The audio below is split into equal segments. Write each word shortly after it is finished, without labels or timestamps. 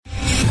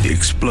The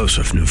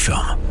explosive new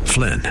film,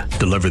 Flynn,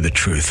 deliver the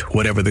truth,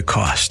 whatever the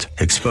cost,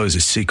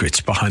 exposes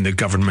secrets behind the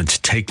government's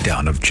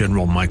takedown of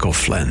General Michael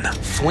Flynn.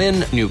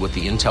 Flynn knew what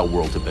the intel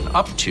world had been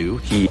up to.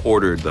 He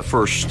ordered the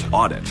first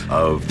audit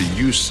of the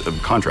use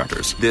of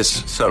contractors.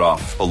 This set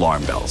off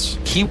alarm bells.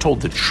 He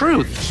told the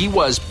truth. He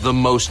was the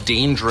most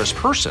dangerous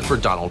person for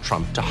Donald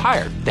Trump to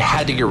hire. They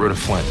had to get rid of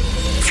Flynn.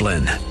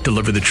 Flynn,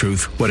 deliver the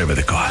truth, whatever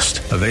the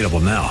cost. Available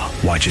now.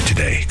 Watch it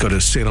today. Go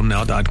to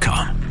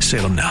salemnow.com.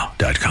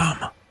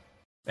 salemnow.com.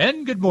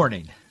 And good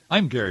morning.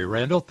 I'm Gary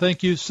Randall.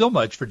 Thank you so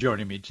much for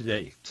joining me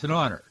today. It's an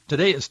honor.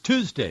 Today is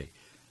Tuesday,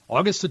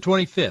 August the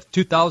 25th,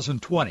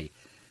 2020,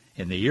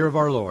 in the year of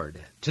our Lord.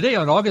 Today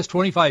on August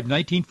 25,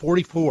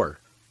 1944,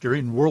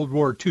 during World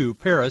War II,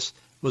 Paris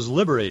was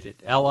liberated.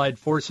 Allied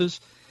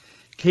forces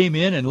came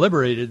in and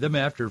liberated them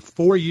after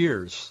 4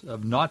 years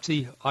of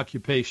Nazi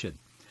occupation.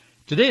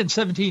 Today in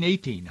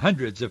 1718,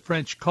 hundreds of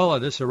French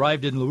colonists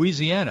arrived in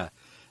Louisiana.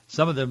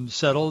 Some of them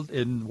settled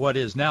in what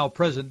is now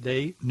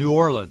present-day New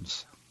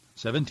Orleans.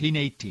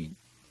 1718.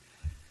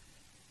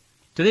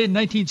 Today in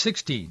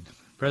 1916,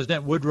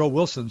 President Woodrow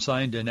Wilson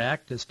signed an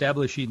act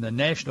establishing the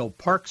National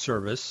Park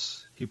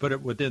Service. He put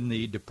it within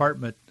the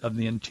Department of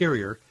the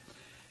Interior.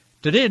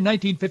 Today in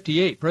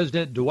 1958,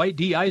 President Dwight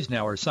D.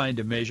 Eisenhower signed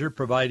a measure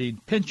providing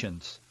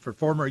pensions for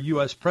former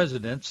U.S.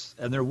 presidents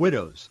and their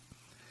widows.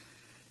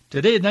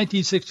 Today in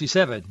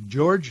 1967,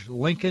 George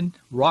Lincoln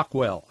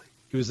Rockwell.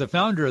 He was the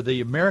founder of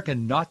the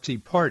American Nazi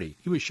Party.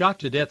 He was shot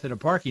to death in a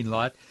parking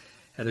lot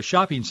at a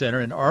shopping center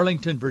in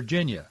Arlington,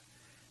 Virginia.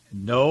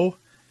 No,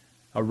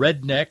 a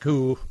redneck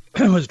who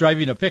was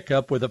driving a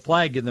pickup with a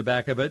flag in the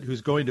back of it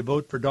who's going to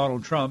vote for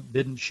Donald Trump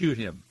didn't shoot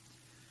him.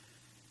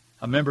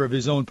 A member of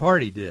his own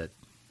party did.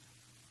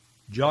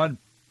 John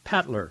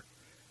Patler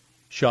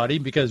shot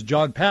him because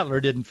John Patler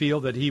didn't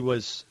feel that he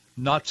was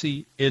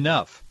Nazi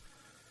enough.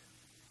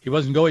 He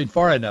wasn't going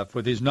far enough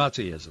with his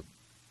Nazism.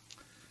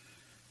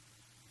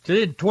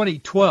 Today in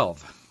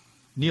 2012,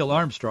 Neil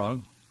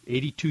Armstrong,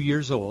 82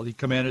 years old, he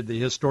commanded the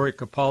historic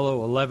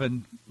Apollo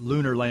 11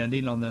 lunar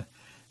landing on the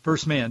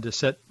first man to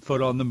set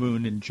foot on the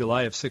moon in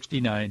July of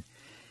 1969.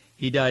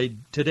 He died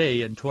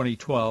today in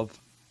 2012,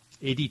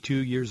 82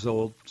 years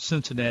old,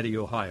 Cincinnati,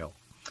 Ohio.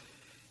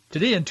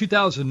 Today in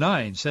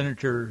 2009,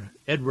 Senator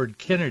Edward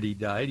Kennedy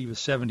died. He was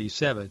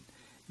 77.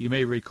 You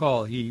may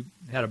recall he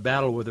had a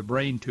battle with a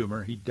brain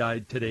tumor. He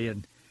died today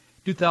in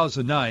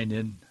 2009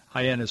 in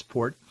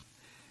Hyannisport,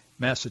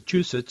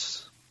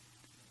 Massachusetts.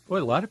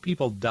 Boy, a lot of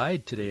people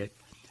died today.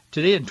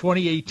 Today in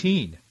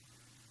 2018,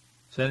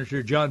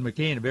 Senator John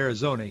McCain of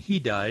Arizona, he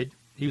died.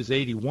 He was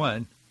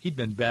 81. He'd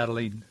been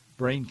battling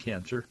brain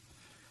cancer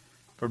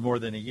for more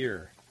than a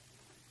year.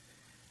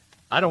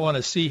 I don't want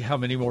to see how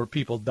many more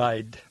people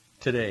died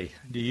today.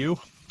 Do you?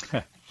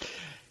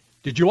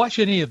 Did you watch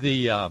any of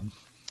the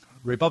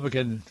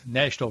Republican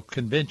National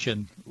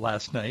Convention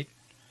last night?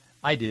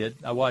 I did.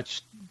 I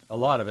watched a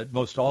lot of it,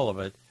 most all of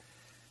it.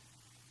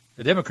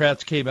 The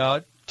Democrats came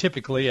out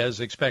typically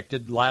as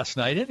expected last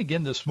night and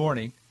again this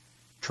morning,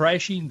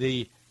 trashing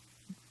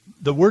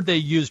the word they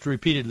used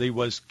repeatedly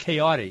was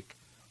chaotic,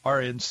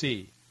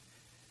 RNC.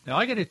 Now,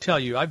 I got to tell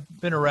you,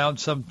 I've been around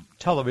some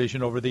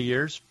television over the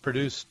years,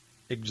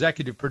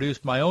 executive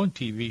produced my own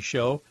TV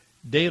show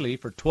daily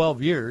for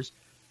 12 years,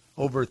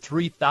 over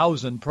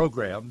 3,000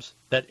 programs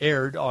that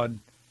aired on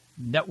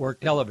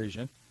network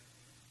television.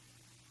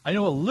 I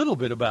know a little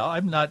bit about,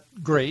 I'm not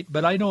great,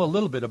 but I know a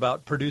little bit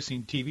about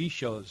producing TV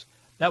shows.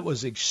 That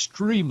was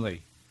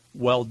extremely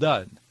well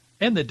done.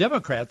 And the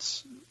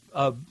Democrats'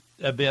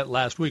 event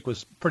last week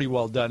was pretty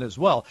well done as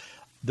well.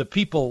 The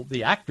people,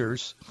 the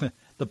actors,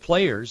 the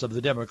players of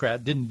the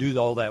Democrat didn't do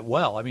all that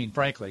well. I mean,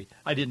 frankly,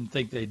 I didn't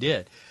think they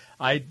did.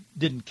 I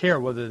didn't care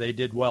whether they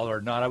did well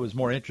or not. I was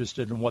more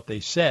interested in what they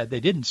said.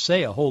 They didn't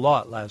say a whole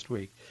lot last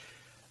week.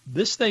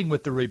 This thing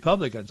with the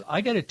Republicans,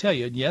 I got to tell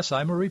you, and yes,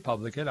 I'm a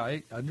Republican.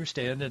 I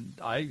understand, and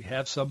I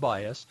have some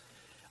bias.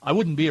 I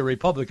wouldn't be a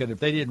Republican if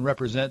they didn't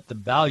represent the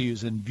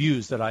values and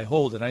views that I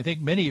hold, and I think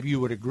many of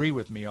you would agree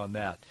with me on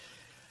that.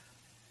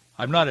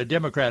 I'm not a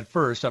Democrat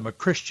first. I'm a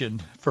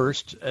Christian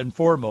first and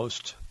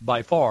foremost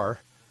by far,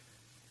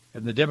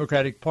 and the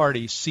Democratic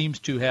Party seems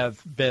to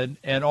have been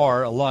and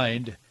are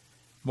aligned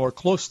more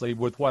closely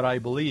with what I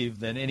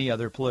believe than any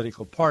other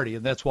political party,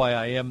 and that's why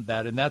I am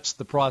that, and that's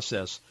the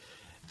process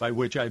by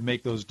which I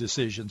make those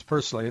decisions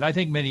personally, and I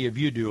think many of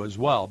you do as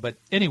well. But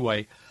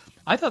anyway,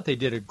 I thought they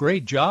did a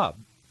great job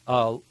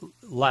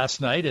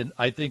last night, and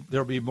I think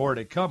there'll be more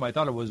to come. I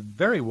thought it was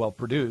very well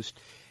produced,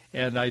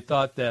 and I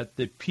thought that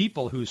the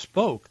people who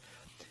spoke,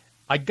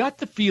 I got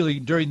the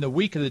feeling during the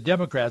week of the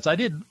Democrats, I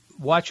didn't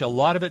watch a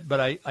lot of it, but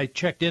I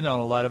checked in on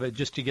a lot of it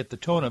just to get the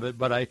tone of it,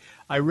 but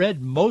I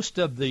read most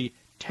of the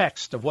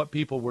text of what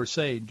people were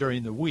saying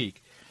during the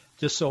week,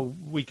 just so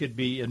we could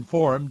be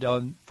informed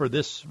for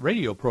this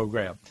radio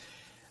program.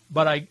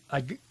 But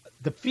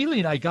the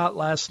feeling I got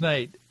last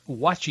night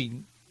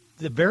watching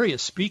the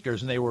various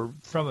speakers, and they were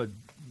from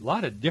a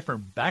lot of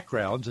different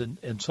backgrounds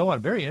and so on,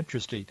 very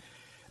interesting.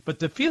 But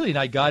the feeling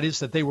I got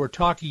is that they were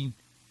talking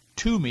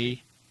to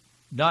me,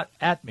 not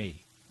at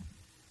me.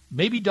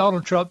 maybe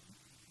Donald Trump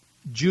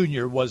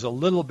Jr. was a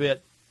little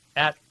bit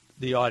at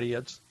the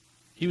audience.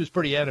 He was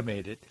pretty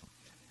animated.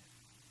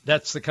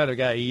 That's the kind of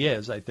guy he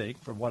is, I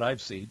think, from what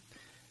I've seen.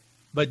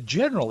 But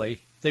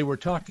generally, they were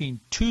talking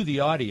to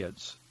the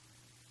audience,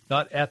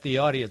 not at the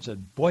audience.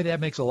 And boy, that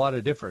makes a lot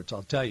of difference,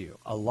 I'll tell you,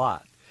 a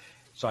lot.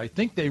 So I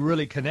think they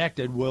really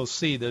connected. We'll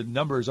see. The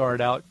numbers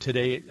aren't out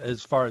today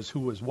as far as who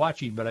was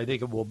watching, but I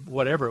think it will,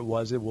 whatever it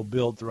was, it will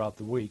build throughout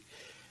the week.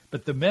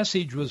 But the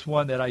message was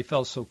one that I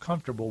felt so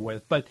comfortable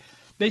with. But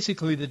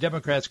basically, the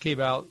Democrats came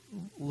out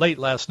late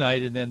last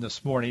night and then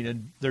this morning,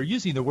 and they're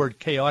using the word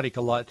chaotic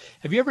a lot.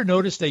 Have you ever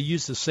noticed they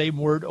use the same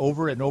word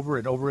over and over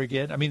and over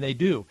again? I mean, they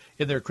do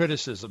in their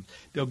criticism.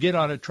 They'll get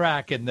on a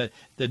track, and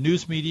the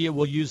news media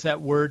will use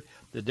that word.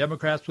 The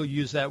Democrats will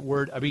use that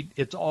word. I mean,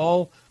 it's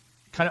all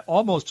kind of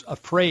almost a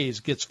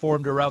phrase gets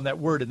formed around that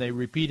word, and they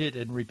repeat it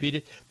and repeat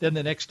it. Then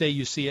the next day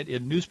you see it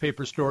in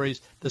newspaper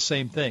stories, the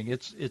same thing.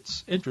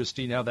 It's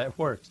interesting how that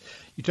works.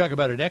 You talk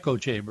about an echo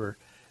chamber.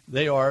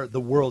 They are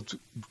the world's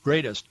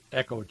greatest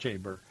echo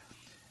chamber.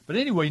 But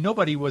anyway,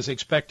 nobody was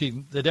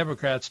expecting the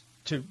Democrats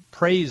to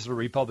praise the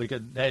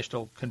Republican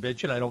National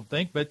Convention, I don't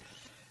think. But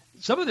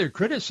some of their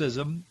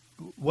criticism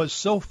was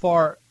so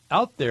far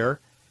out there,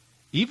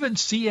 even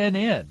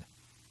CNN,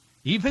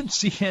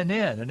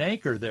 an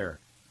anchor there,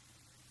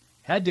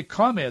 had to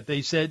comment.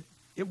 They said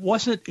it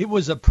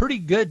was a pretty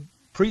good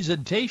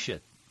presentation.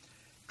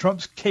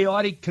 Trump's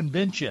chaotic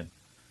convention,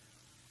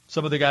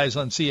 some of the guys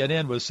on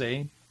CNN was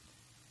saying,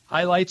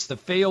 highlights the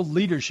failed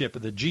leadership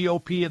of the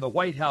GOP in the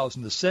White House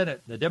and the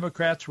Senate. The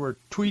Democrats were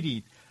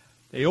tweeting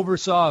they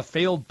oversaw a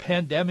failed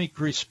pandemic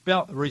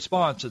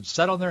response and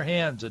sat on their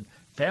hands, and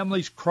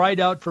families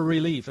cried out for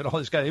relief and all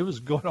this kind of, it was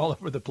going all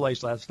over the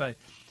place last night.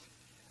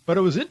 But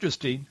it was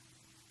interesting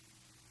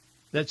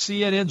that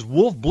CNN's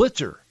Wolf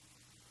Blitzer,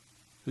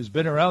 who's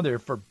been around there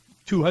for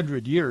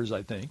 200 years,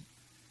 I think,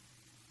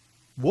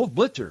 Wolf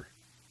Blitzer,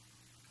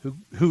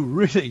 who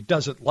really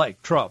doesn't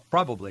like Trump,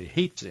 probably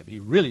hates him. He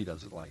really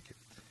doesn't like him.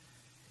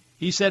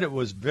 He said it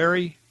was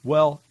very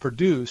well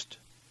produced,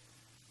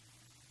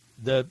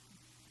 the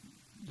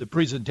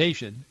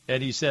presentation,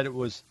 and he said it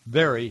was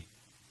very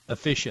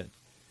efficient.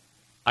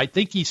 I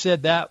think he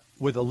said that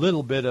with a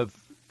little bit of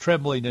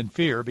trembling and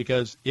fear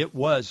because it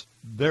was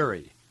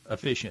very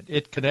efficient.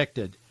 It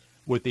connected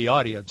with the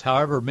audience.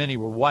 However many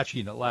were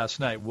watching it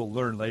last night, we'll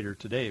learn later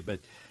today. But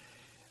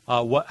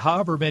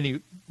however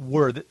many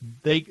were,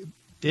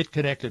 it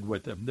connected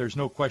with them. There's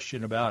no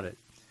question about it.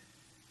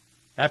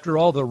 After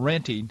all the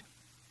ranting,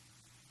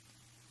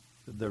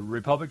 the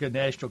Republican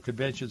National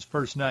Convention's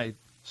first night,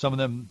 some of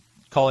them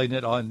calling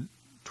it on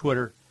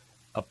Twitter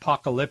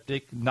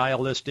apocalyptic,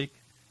 nihilistic,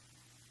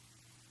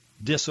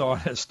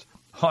 dishonest,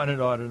 on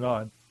and on and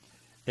on.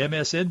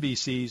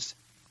 MSNBC's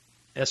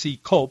S.E.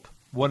 Cope,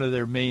 one of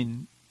their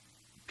main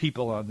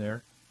people on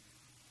there,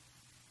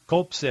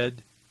 Cope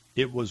said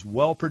it was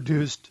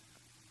well-produced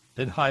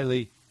and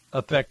highly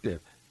effective.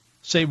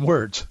 Same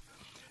words.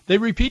 They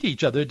repeat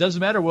each other. It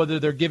doesn't matter whether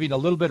they're giving a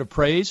little bit of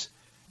praise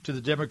to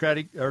the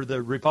Democratic or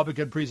the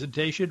Republican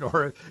presentation,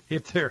 or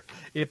if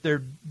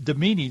they're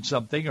demeaning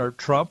something or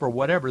Trump or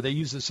whatever, they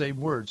use the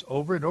same words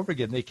over and over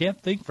again. They can't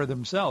think for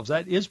themselves.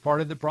 That is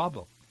part of the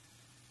problem.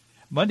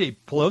 Monday,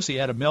 Pelosi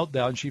had a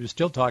meltdown. She was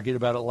still talking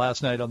about it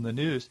last night on the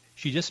news.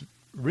 She just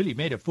really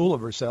made a fool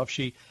of herself.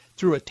 She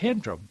threw a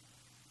tantrum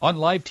on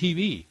live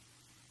TV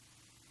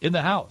in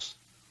the House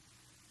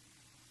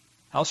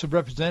of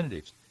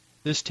Representatives.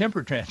 This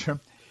temper tantrum,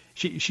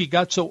 she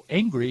got so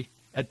angry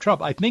at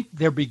Trump. I think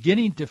they're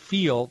beginning to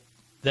feel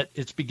that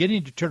it's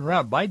beginning to turn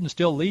around. Biden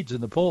still leads in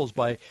the polls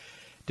by,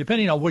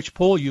 depending on which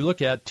poll you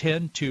look at,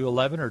 10 to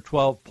 11 or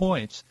 12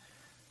 points.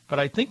 But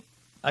I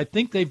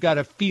think they've got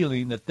a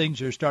feeling that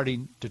things are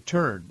starting to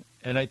turn,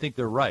 and I think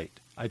they're right.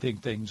 I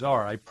think things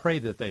are. I pray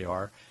that they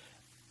are.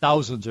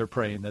 Thousands are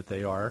praying that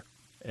they are,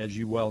 as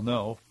you well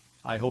know.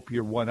 I hope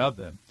you're one of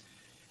them.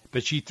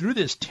 But she threw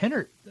this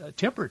temper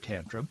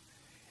tantrum,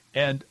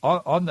 and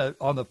on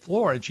the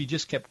floor, and she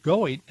just kept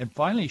going. And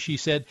finally, she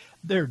said,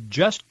 "They're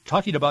just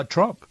talking about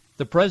Trump,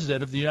 the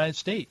president of the United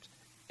States,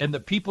 and the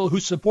people who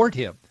support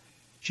him."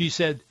 She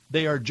said,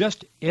 "They are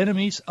just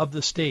enemies of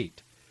the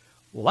state."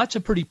 Well, that's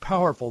a pretty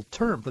powerful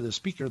term for the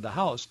Speaker of the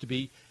House to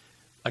be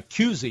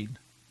accusing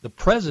the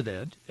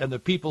president and the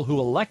people who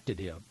elected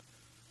him.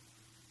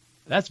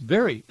 That's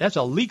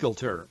a legal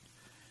term.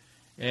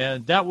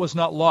 And that was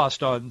not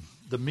lost on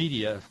the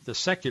media, the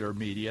secular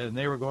media, and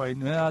they were going,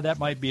 "No, that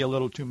might be a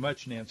little too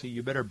much, Nancy.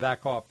 You better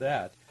back off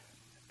that,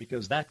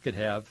 because that could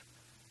have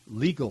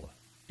legal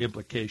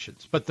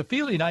implications." But the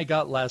feeling I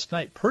got last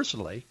night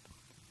personally,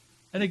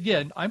 and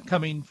again, I'm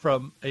coming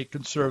from a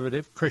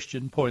conservative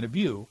Christian point of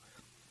view,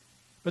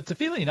 but the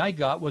feeling I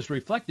got was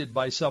reflected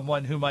by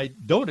someone whom I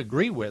don't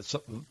agree with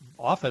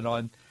often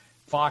on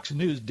Fox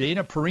News,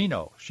 Dana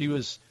Perino. She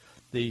was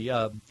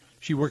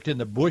she worked in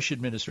the Bush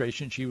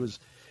administration. She was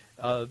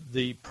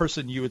the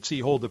person you would see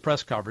hold the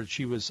press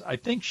conference. I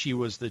think she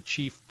was the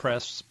chief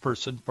press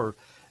person for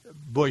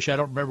Bush. I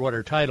don't remember what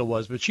her title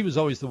was, but she was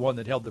always the one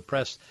that held the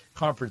press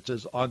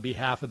conferences on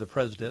behalf of the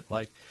president.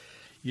 Like,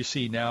 you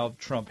see now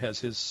Trump has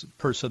his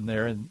person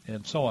there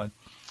and so on.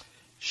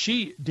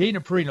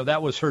 Dana Perino,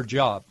 that was her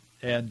job,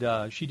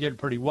 and she did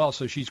pretty well.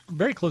 So she's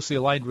very closely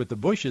aligned with the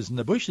Bushes, and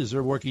the Bushes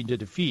are working to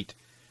defeat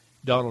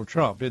Donald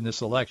Trump in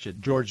this election,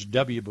 George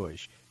W.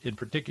 Bush in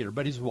particular,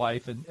 but his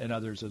wife and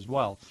others as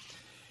well.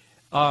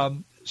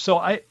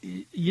 So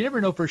you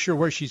never know for sure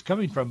where she's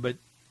coming from, but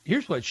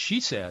here's what she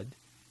said.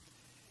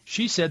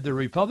 She said the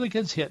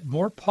Republicans hit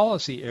more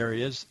policy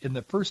areas in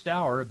the first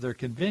hour of their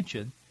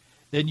convention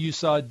than you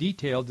saw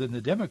detailed in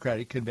the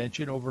Democratic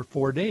convention over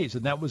 4 days,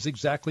 and that was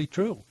exactly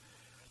true.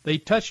 They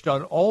touched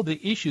on all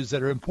the issues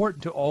that are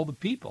important to all the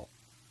people.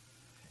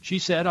 She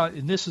said,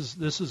 and this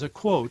is a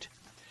quote,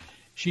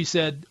 she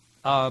said,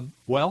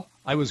 well,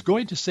 I was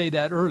going to say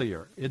that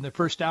earlier in the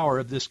first hour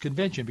of this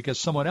convention because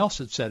someone else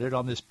had said it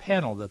on this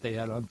panel that they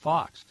had on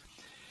Fox.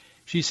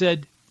 She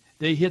said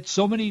they hit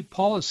so many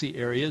policy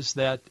areas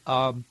that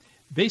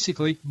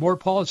basically more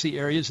policy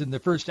areas in the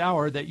first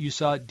hour that you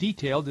saw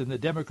detailed in the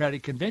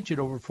Democratic convention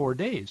over 4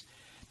 days.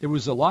 There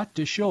was a lot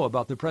to show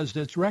about the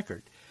president's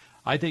record.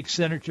 I think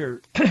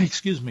Senator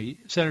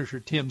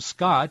Tim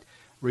Scott,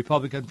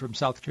 Republican from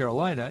South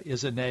Carolina,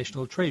 is a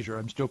national treasure.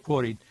 I'm still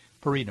quoting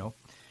Perino.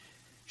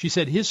 She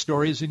said his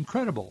story is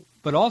incredible,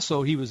 but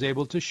also he was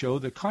able to show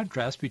the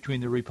contrast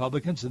between the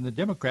Republicans and the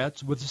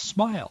Democrats with a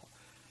smile.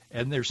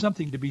 And there's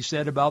something to be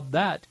said about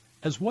that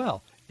as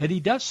well. And he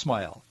does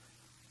smile.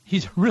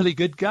 He's a really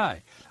good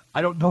guy.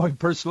 I don't know him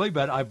personally,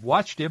 but I've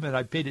watched him and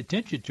I've paid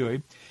attention to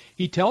him.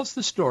 He tells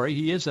the story.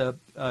 He is a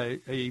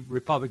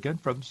Republican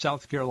from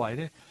South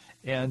Carolina,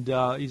 and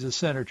he's a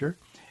senator.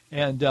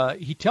 And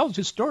he tells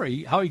his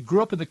story, how he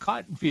grew up in the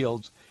cotton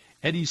fields.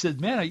 And he said,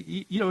 man,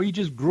 he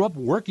just grew up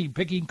working,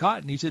 picking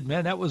cotton. He said,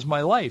 man, that was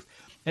my life.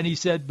 And he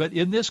said, but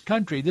in this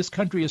country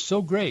is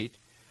so great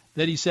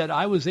that he said,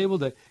 I was able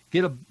to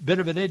get a bit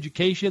of an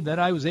education. Then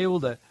I was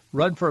able to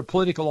run for a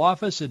political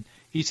office. And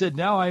he said,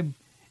 now I'm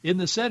in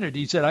the Senate.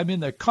 He said, I'm in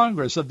the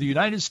Congress of the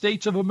United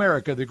States of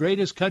America, the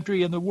greatest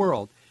country in the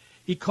world.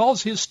 He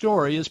calls his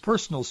story his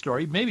personal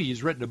story. Maybe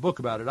he's written a book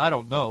about it. I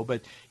don't know.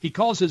 But he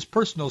calls his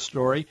personal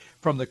story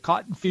from the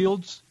cotton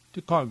fields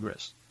to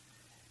Congress.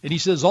 And he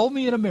says,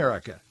 only in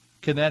America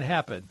can that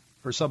happen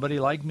for somebody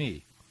like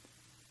me.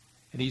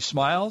 And he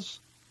smiles,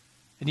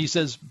 and he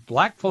says,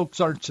 black folks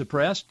aren't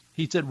suppressed.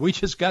 He said, we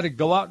just got to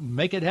go out and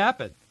make it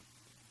happen.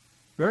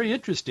 Very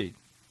interesting.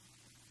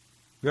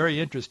 Very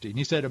interesting.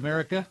 He said,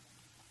 America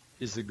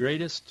is the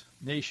greatest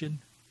nation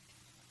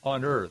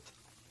on earth.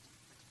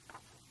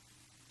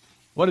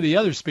 One of the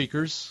other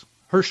speakers,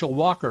 Herschel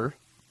Walker,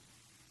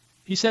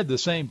 he said the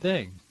same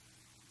thing.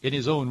 In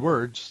his own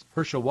words,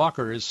 Herschel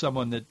Walker is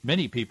someone that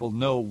many people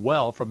know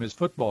well from his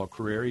football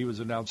career. He was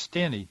an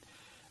outstanding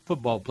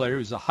football player. He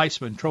was a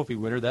Heisman Trophy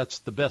winner. That's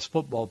the best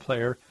football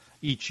player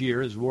each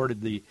year is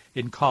awarded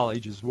in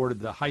college, is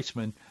awarded the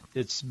Heisman.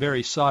 It's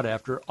very sought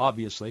after,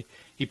 obviously.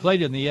 He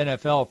played in the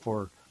NFL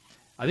for,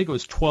 I think it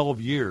was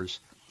 12 years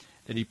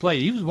that he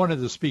played. He was one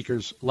of the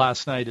speakers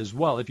last night as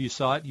well. If you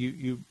saw it,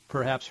 you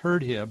perhaps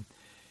heard him.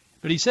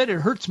 But he said, it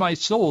hurts my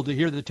soul to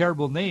hear the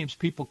terrible names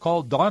people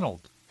call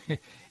Donald.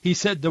 He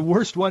said the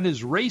worst one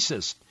is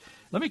racist.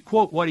 Let me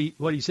quote what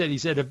he said. He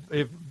said,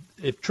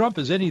 if Trump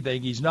is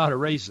anything, he's not a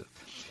racist.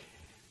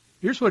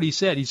 Here's what he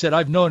said. He said,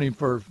 I've known him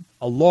for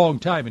a long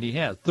time, and he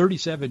has,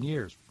 37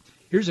 years.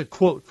 Here's a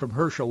quote from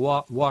Herschel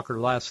Walker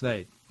last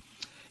night.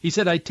 He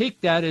said, I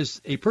take that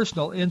as a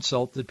personal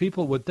insult that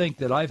people would think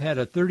that I've had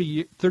a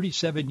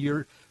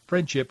 37-year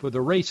friendship with a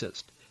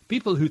racist.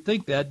 People who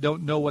think that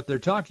don't know what they're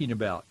talking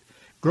about.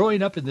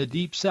 Growing up in the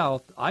Deep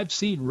South, I've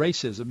seen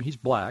racism. He's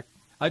black.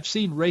 I've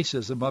seen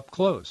racism up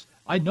close.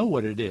 I know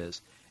what it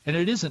is, and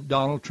it isn't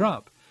Donald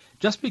Trump.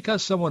 Just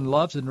because someone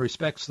loves and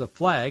respects the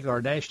flag,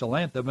 our national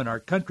anthem, and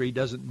our country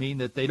doesn't mean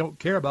that they don't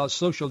care about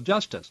social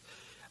justice.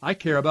 I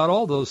care about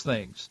all those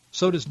things.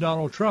 So does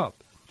Donald Trump.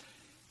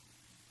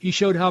 He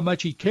showed how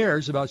much he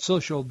cares about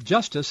social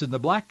justice in the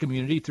black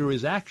community through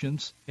his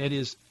actions, and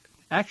his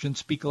actions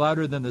speak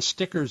louder than the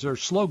stickers or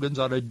slogans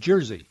on a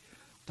jersey.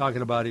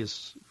 Talking about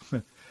his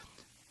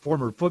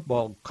former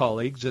football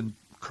colleagues and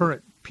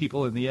current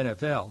people in the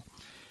NFL.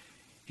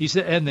 He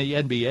said, and the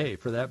NBA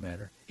for that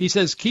matter. He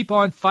says, keep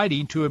on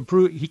fighting to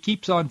improve. He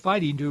keeps on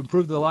fighting to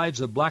improve the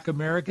lives of black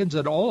Americans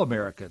and all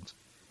Americans.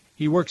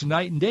 He works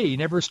night and day. He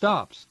never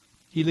stops.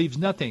 He leaves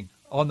nothing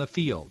on the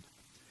field.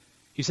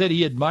 He said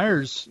he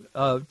admires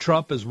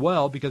Trump as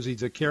well because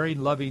he's a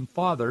caring, loving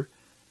father.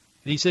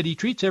 And he said he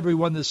treats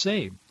everyone the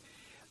same.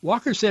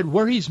 Walker said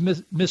where he's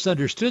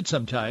misunderstood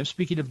sometimes,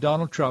 speaking of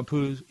Donald Trump,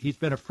 who he's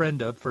been a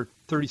friend of for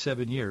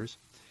 37 years,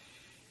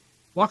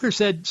 Walker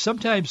said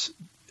sometimes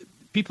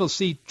people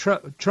see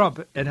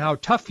Trump and how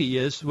tough he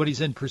is when he's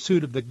in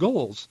pursuit of the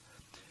goals.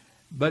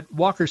 But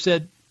Walker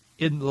said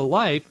in the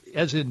life,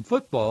 as in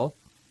football,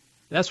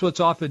 that's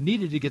what's often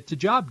needed to get the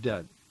job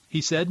done.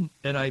 He said,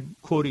 and I'm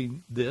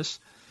quoting this,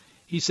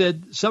 he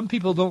said, some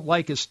people don't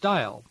like his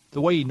style,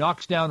 the way he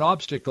knocks down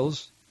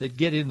obstacles that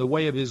get in the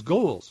way of his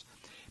goals.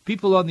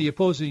 People on the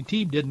opposing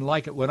team didn't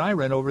like it when I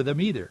ran over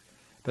them either.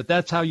 But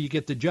that's how you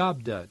get the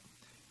job done.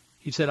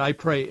 He said, I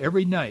pray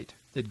every night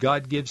that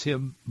God gives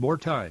him more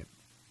time.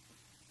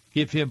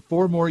 Give him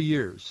 4 more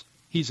years.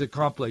 He's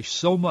accomplished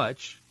so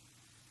much,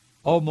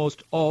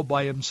 almost all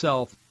by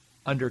himself,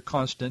 under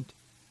constant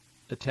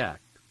attack.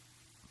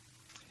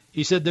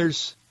 He said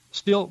there's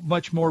still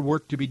much more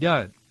work to be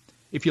done.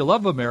 If you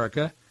love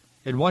America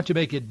and want to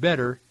make it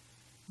better,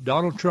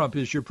 Donald Trump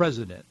is your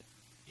president.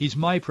 He's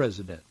my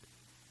president,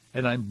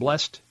 and I'm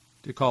blessed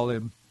to call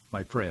him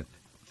my friend.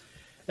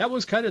 That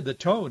was kind of the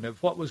tone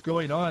of what was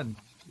going on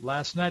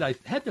last night. I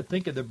had to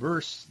think of the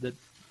verse that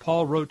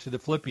Paul wrote to the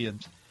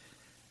Philippians.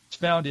 It's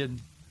found in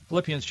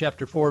Philippians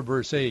chapter 4,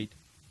 verse 8.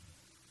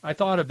 I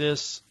thought of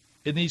this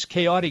in these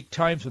chaotic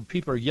times when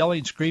people are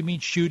yelling, screaming,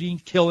 shooting,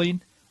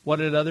 killing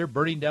one another,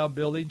 burning down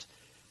buildings.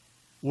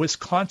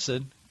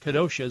 Wisconsin,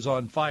 Kenosha, is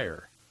on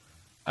fire.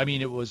 I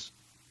mean, it was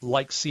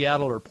like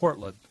Seattle or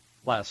Portland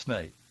last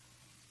night.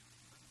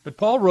 But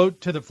Paul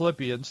wrote to the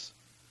Philippians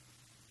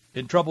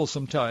in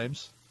troublesome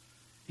times.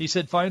 He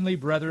said, finally,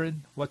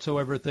 brethren,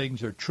 whatsoever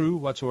things are true,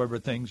 whatsoever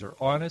things are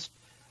honest,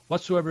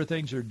 whatsoever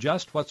things are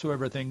just,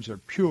 whatsoever things are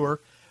pure,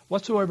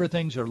 whatsoever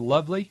things are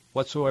lovely,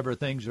 whatsoever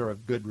things are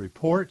of good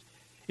report,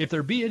 if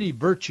there be any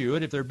virtue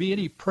and if there be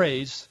any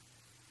praise,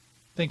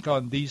 think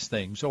on these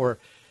things. Or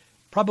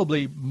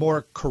probably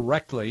more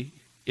correctly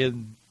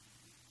in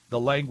the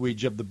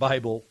language of the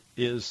Bible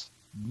is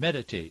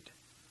meditate.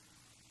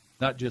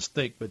 Not just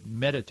think, but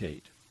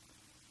meditate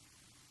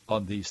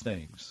on these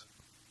things.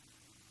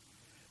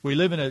 We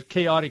live in a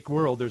chaotic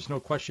world, there's no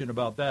question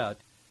about that.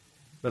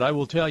 But I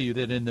will tell you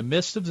that in the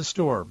midst of the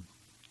storm,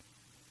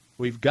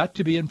 we've got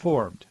to be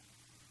informed.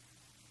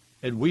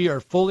 And we are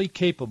fully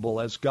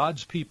capable as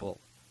God's people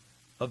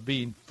of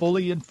being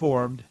fully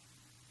informed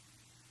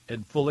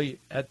and fully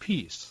at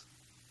peace.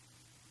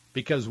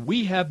 Because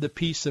we have the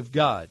peace of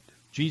God.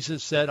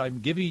 Jesus said, I'm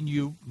giving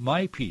you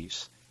my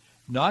peace,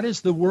 not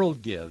as the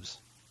world gives,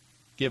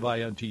 give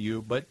I unto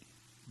you, but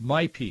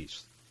my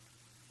peace.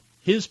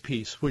 His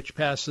peace, which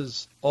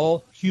passes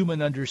all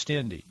human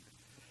understanding.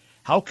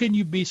 How can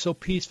you be so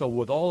peaceful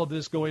with all of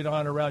this going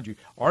on around you?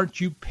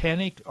 Aren't you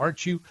panicked?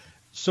 Aren't you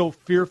so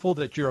fearful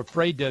that you're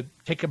afraid to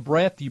take a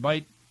breath? You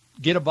might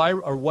get a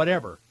virus or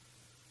whatever.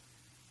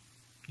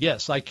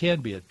 Yes, I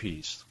can be at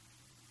peace.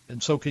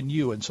 And so can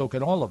you, and so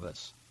can all of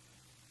us.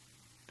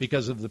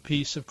 Because of the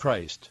peace of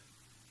Christ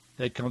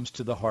that comes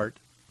to the heart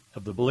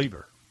of the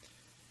believer.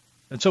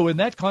 And so in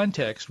that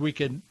context, we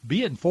can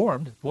be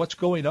informed of what's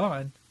going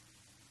on,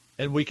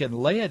 and we can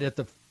lay it at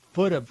the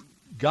foot of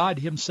God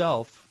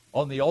himself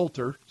on the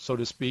altar, so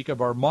to speak,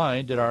 of our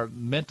mind and our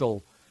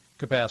mental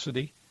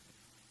capacity.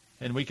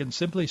 And we can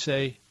simply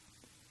say,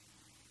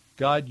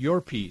 God,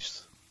 your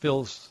peace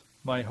fills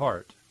my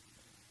heart.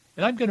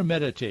 And I'm going to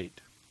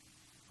meditate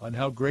on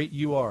how great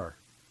you are.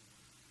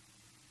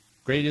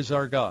 Great is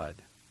our God.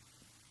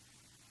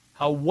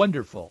 How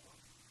wonderful,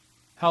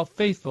 how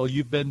faithful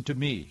you've been to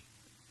me.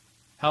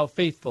 How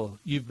faithful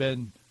you've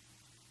been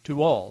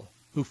to all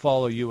who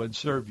follow you and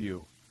serve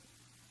you.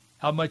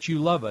 How much you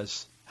love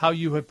us, how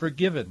you have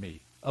forgiven me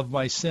of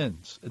my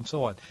sins, and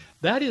so on.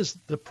 That is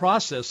the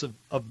process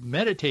of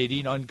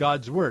meditating on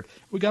God's Word.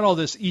 We got all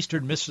this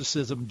Eastern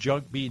mysticism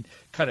junk being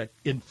kind of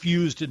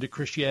infused into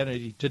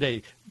Christianity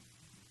today.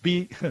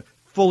 Be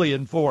fully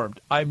informed.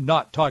 I'm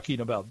not talking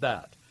about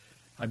that.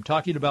 I'm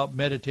talking about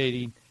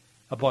meditating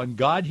upon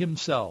God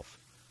himself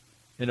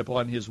and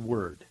upon his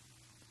Word.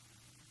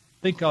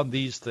 Think on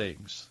these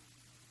things.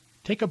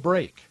 Take a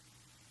break.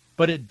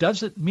 But it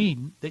doesn't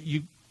mean that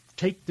you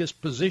take this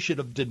position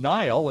of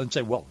denial and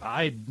say, well,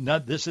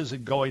 this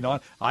isn't going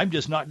on. I'm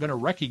just not going to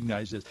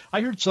recognize this.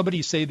 I heard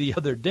somebody say the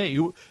other day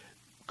who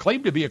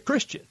claimed to be a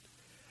Christian.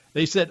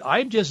 They said,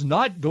 I'm just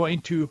not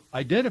going to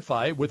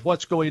identify with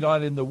what's going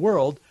on in the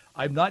world.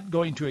 I'm not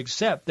going to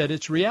accept that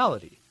it's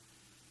reality.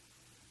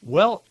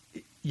 Well,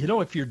 you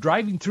know, if you're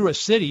driving through a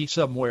city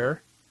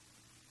somewhere,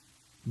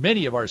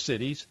 many of our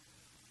cities,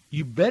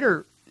 you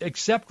better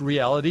accept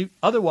reality.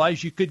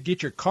 Otherwise, you could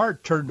get your car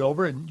turned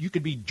over and you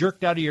could be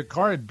jerked out of your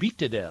car and beat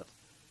to death.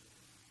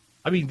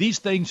 I mean, these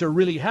things are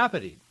really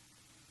happening.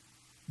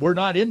 We're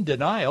not in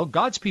denial.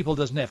 God's people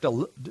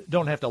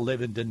don't have to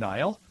live in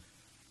denial.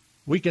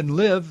 We can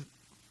live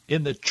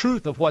in the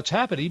truth of what's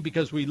happening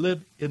because we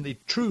live in the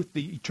truth,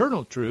 the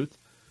eternal truth,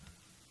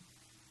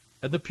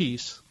 and the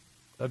peace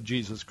of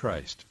Jesus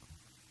Christ.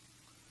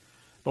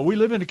 But we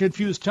live in a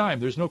confused time.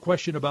 There's no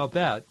question about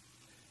that.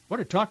 I want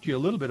to talk to you a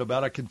little bit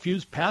about a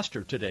confused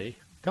pastor today,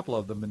 a couple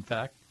of them, in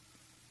fact.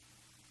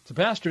 It's a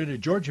pastor in a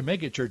Georgia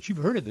megachurch. You've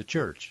heard of the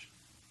church.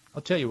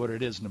 I'll tell you what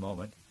it is in a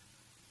moment.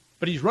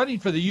 But he's running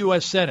for the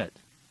U.S. Senate.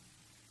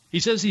 He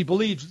says he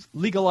believes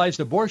legalized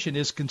abortion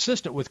is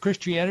consistent with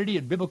Christianity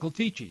and biblical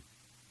teaching.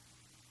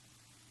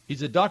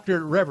 He's a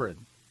doctor, reverend,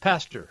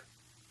 pastor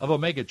of a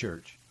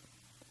megachurch.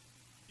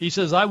 He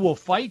says, I will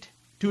fight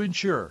to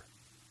ensure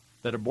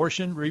that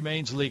abortion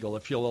remains legal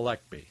if you'll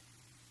elect me.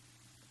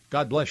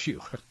 God bless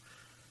you.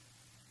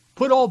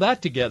 Put all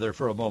that together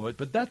for a moment,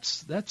 but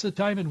that's the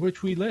time in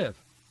which we live.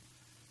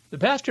 The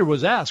pastor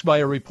was asked by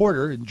a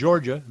reporter in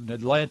Georgia, in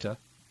Atlanta,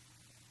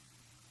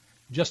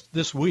 just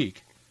this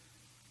week.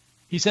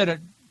 He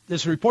said,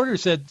 this reporter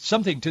said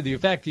something to the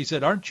effect, he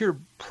said, aren't your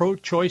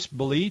pro-choice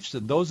beliefs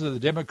and those of the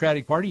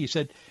Democratic Party, he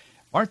said,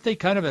 aren't they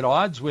kind of at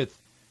odds with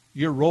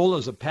your role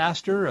as a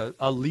pastor,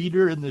 a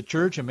leader in the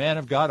church, a man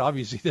of God?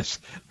 Obviously, this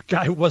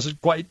guy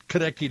wasn't quite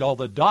connecting all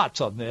the dots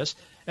on this,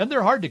 and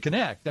they're hard to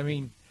connect. I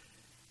mean,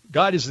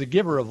 God is the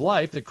giver of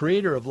life, the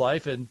creator of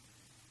life, and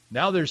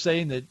now they're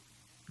saying that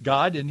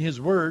God and his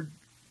word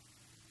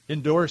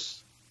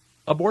endorse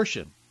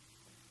abortion.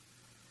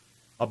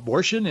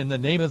 Abortion in the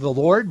name of the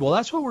Lord? Well,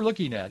 that's what we're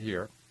looking at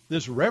here.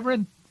 This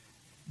Reverend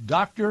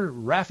Dr.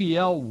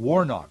 Raphael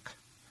Warnock.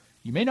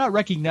 You may not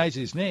recognize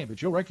his name,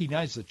 but you'll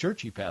recognize the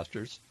church he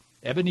pastors.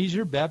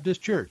 Ebenezer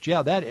Baptist Church.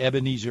 Yeah, that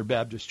Ebenezer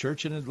Baptist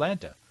Church in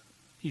Atlanta.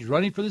 He's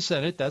running for the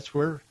Senate. That's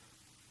where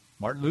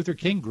Martin Luther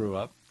King grew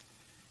up.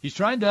 He's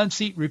trying to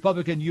unseat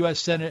Republican U.S.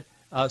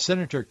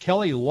 Senator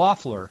Kelly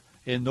Loeffler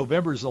in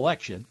November's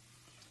election.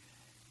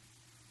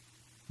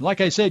 Like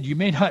I said, you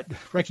may not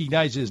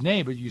recognize his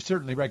name, but you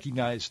certainly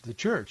recognize the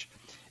church.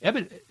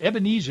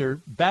 Ebenezer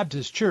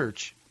Baptist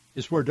Church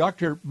is where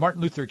Dr. Martin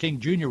Luther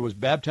King Jr. was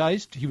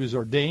baptized. He was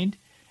ordained,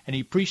 and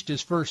he preached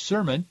his first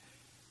sermon,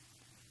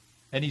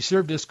 and he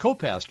served as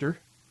co-pastor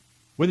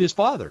with his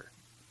father,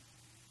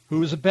 who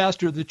was a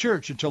pastor of the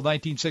church until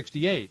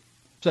 1968.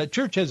 So that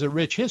church has a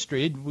rich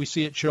history, and we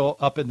see it show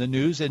up in the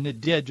news, and it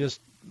did just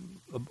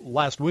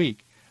last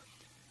week.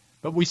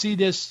 But we see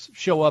this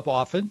show up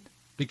often,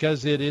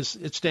 because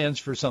it stands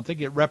for something.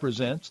 It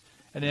represents.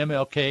 And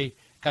MLK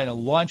kind of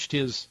launched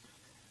his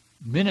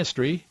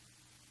ministry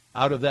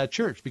out of that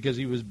church because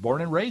he was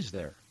born and raised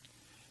there.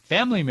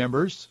 Family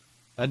members,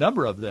 a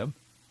number of them,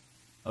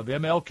 of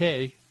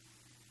MLK,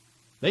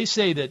 they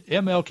say that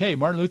MLK,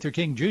 Martin Luther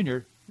King Jr.,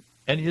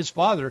 and his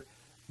father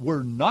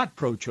were not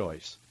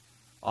pro-choice.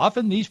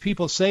 Often these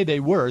people say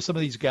they were. Some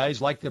of these guys,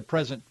 like the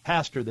present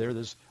pastor there,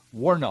 this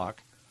Warnock.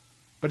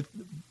 But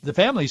the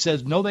family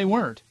says, no, they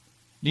weren't.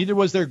 Neither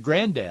was their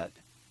granddad.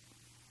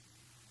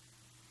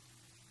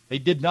 They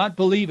did not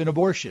believe in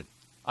abortion.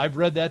 I've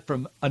read that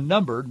from a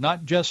number,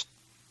 not just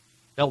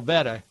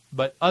Elvetta,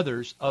 but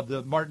others of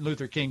the Martin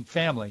Luther King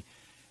family.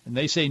 And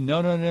they say,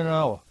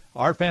 no.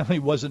 Our family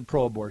wasn't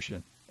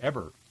pro-abortion,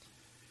 ever.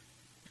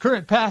 The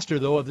current pastor,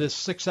 though, of this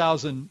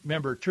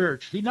 6,000-member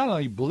church, he not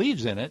only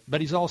believes in it, but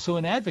he's also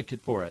an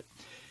advocate for it.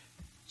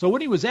 So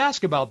when he was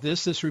asked about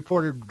this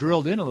reporter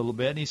drilled in a little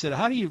bit, and he said,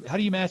 how do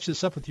you match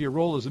this up with your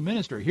role as a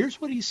minister? Here's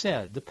what he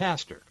said, the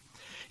pastor.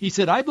 He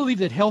said, I believe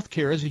that health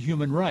care is a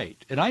human right,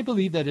 and I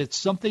believe that it's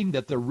something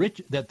that the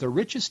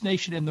richest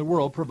nation in the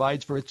world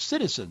provides for its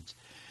citizens.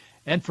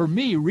 And for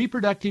me,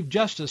 reproductive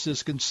justice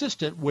is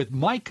consistent with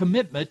my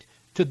commitment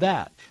to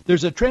that.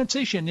 There's a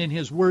transition in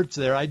his words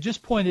there. I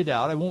just pointed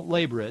out. I won't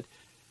labor it.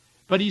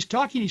 But he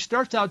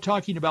starts out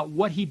talking about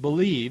what he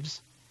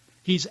believes.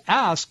 He's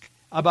asked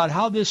about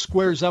how this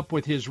squares up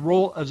with his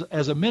role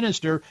as a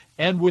minister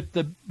and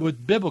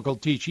with biblical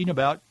teaching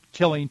about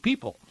killing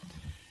people.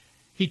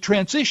 He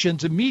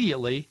transitions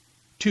immediately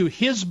to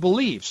his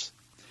beliefs.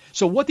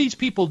 So what these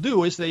people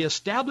do is they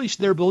establish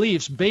their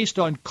beliefs based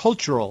on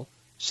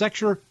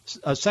secular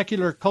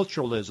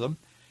culturalism,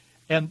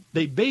 and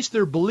they base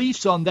their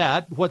beliefs on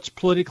that, what's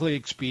politically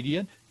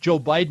expedient. Joe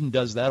Biden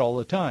does that all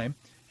the time,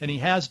 and he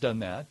has done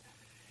that.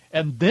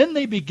 And then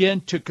they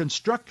begin to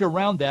construct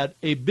around that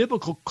a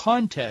biblical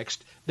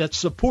context that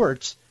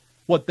supports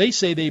what they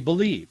say they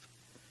believe.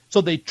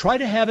 So they try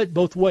to have it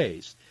both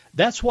ways.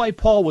 That's why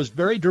Paul was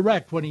very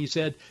direct when he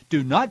said,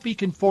 do not be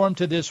conformed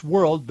to this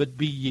world, but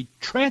be ye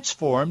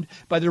transformed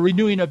by the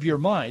renewing of your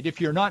mind.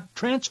 If you're not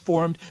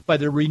transformed by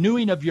the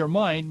renewing of your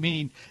mind,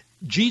 meaning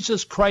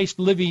Jesus Christ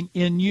living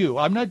in you.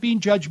 I'm not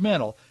being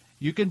judgmental.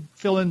 You can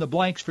fill in the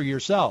blanks for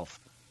yourself.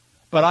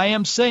 But I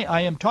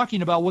am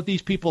talking about what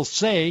these people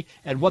say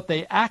and what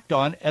they act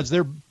on as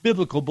their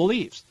biblical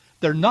beliefs.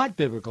 They're not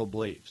biblical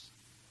beliefs.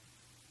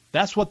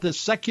 That's what the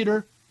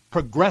secular,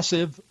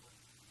 progressive,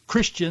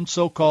 Christian,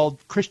 so-called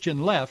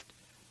Christian left,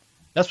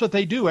 that's what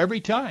they do every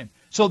time.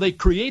 So they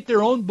create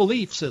their own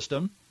belief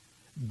system.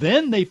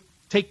 Then they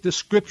take the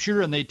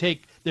Scripture and they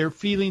take their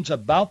feelings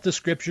about the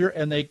Scripture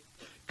and they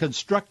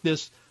construct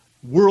this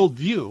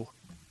worldview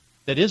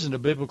that isn't a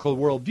biblical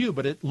worldview,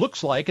 but it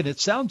looks like and it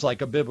sounds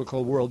like a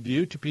biblical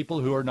worldview to people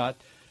who are not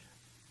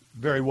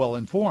very well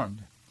informed.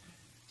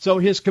 So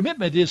his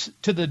commitment is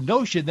to the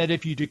notion that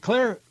if you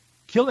declare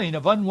killing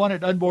of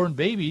unwanted unborn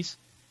babies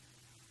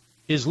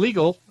is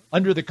legal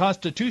under the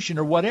Constitution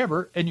or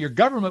whatever, and your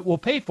government will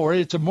pay for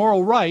it, it's a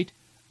moral right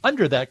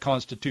under that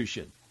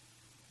Constitution.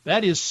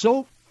 That is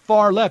so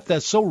far left,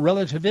 that's so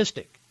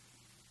relativistic.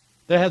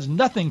 That has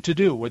nothing to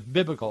do with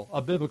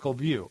a biblical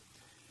view.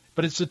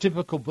 But it's a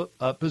typical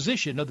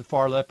position of the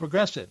far left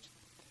progressives.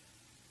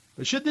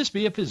 But should this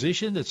be a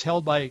position that's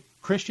held by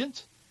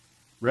Christians?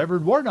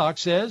 Reverend Warnock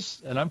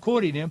says, and I'm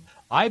quoting him,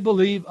 I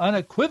believe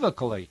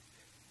unequivocally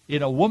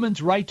in a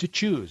woman's right to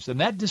choose. And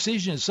that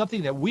decision is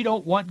something that we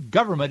don't want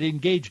government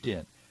engaged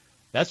in.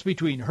 That's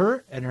between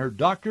her and her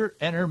doctor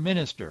and her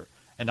minister.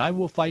 And I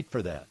will fight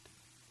for that.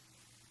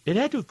 It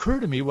had to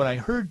occur to me when I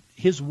heard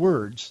his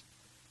words,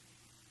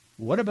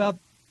 what about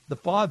the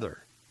father?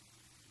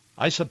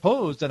 I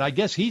suppose, and I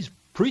guess he's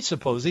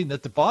presupposing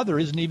that the father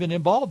isn't even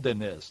involved in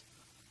this.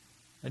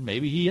 And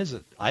maybe he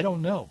isn't. I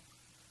don't know.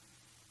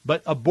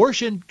 But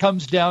abortion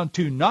comes down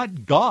to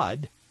not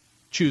God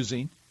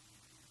choosing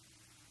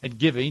and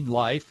giving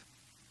life,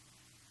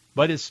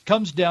 but it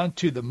comes down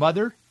to the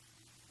mother,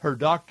 her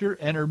doctor,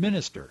 and her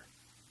minister.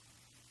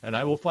 And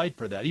I will fight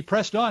for that. He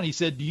pressed on. He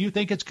said, do you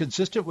think it's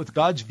consistent with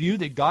God's view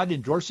that God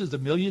endorses the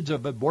millions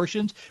of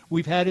abortions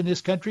we've had in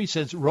this country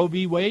since Roe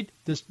v. Wade?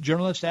 This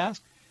journalist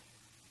asked.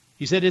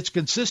 He said, it's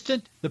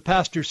consistent. The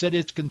pastor said,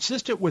 it's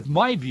consistent with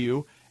my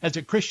view as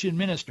a Christian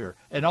minister,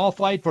 and I'll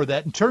fight for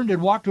that, and turned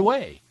and walked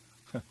away.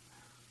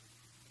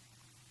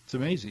 It's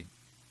amazing.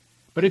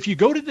 But if you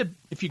go to the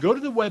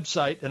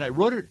website, and I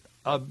wrote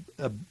a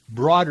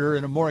broader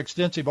and a more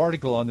extensive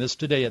article on this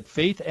today at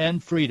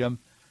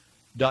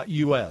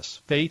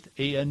faithandfreedom.us,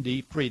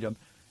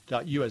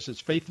 faithandfreedom.us.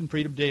 It's Faith and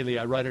Freedom Daily.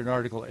 I write an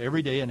article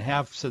every day and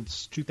have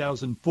since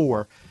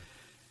 2004,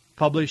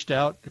 published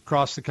out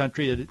across the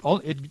country.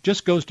 It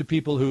just goes to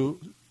people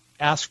who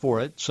ask for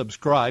it,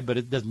 subscribe, but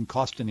it doesn't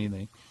cost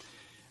anything.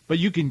 But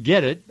you can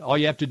get it. All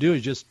you have to do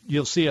is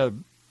you'll see a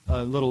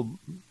little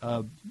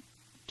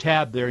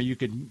tab there. You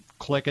can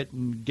click it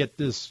and get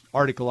this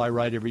article I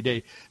write every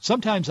day.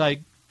 Sometimes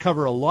I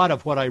cover a lot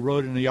of what I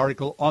wrote in the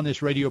article on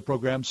this radio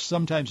program,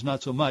 sometimes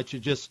not so much. It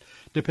just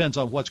depends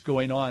on what's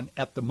going on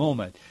at the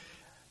moment.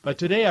 But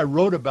today I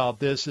wrote about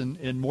this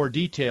in more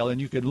detail,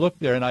 and you can look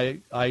there,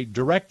 and I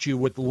direct you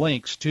with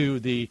links to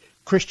the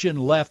Christian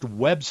Left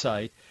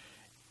website.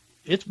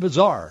 It's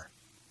bizarre.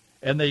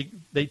 And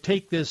they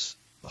take this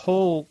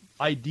whole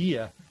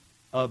idea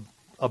of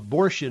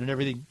abortion and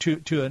everything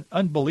to an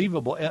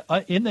unbelievable,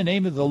 in the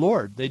name of the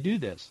Lord, they do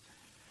this.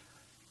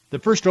 The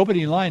first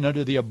opening line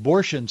under the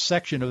abortion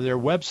section of their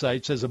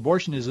website says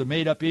abortion is a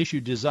made-up issue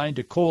designed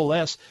to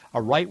coalesce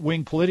a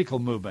right-wing political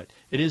movement.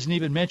 It isn't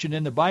even mentioned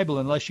in the Bible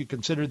unless you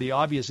consider the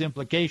obvious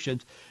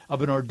implications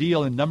of an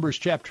ordeal in Numbers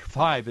chapter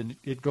 5, and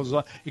it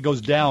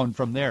goes down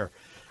from there.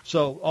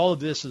 So all of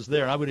this is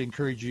there. I would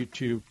encourage you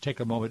to take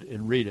a moment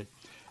and read it.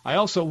 I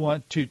also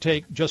want to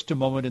take just a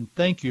moment and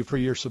thank you for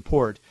your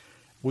support.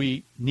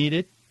 We need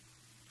it.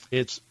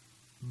 It's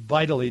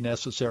vitally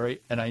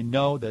necessary, and I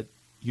know that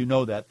you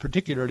know that,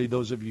 particularly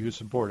those of you who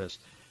support us.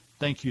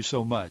 Thank you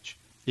so much.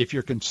 If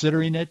you're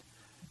considering it,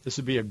 this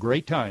would be a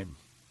great time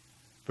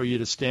for you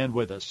to stand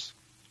with us,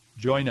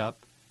 join up,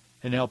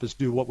 and help us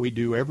do what we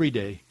do every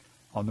day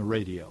on the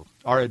radio.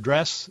 Our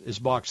address is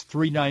Box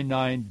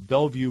 399,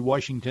 Bellevue,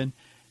 Washington,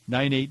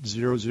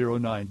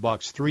 98009.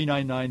 Box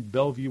 399,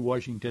 Bellevue,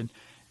 Washington,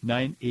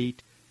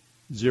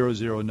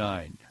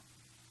 98009.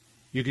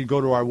 You can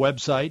go to our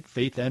website,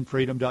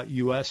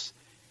 faithandfreedom.us,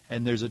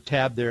 and there's a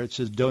tab there. It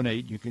says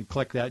donate. You can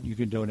click that, and you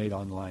can donate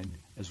online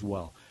as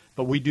well.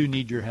 But we do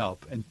need your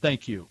help, and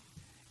thank you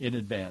in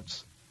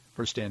advance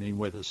for standing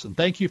with us. And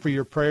thank you for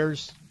your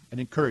prayers and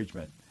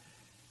encouragement.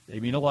 They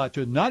mean a lot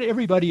to us. Not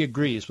everybody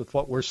agrees with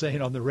what we're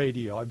saying on the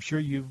radio. I'm sure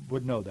you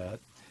would know that.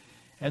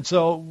 And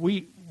so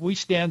we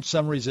stand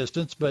some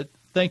resistance, but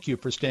thank you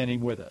for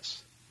standing with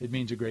us. It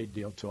means a great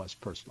deal to us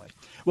personally.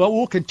 Well,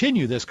 we'll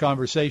continue this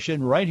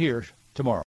conversation right here tomorrow.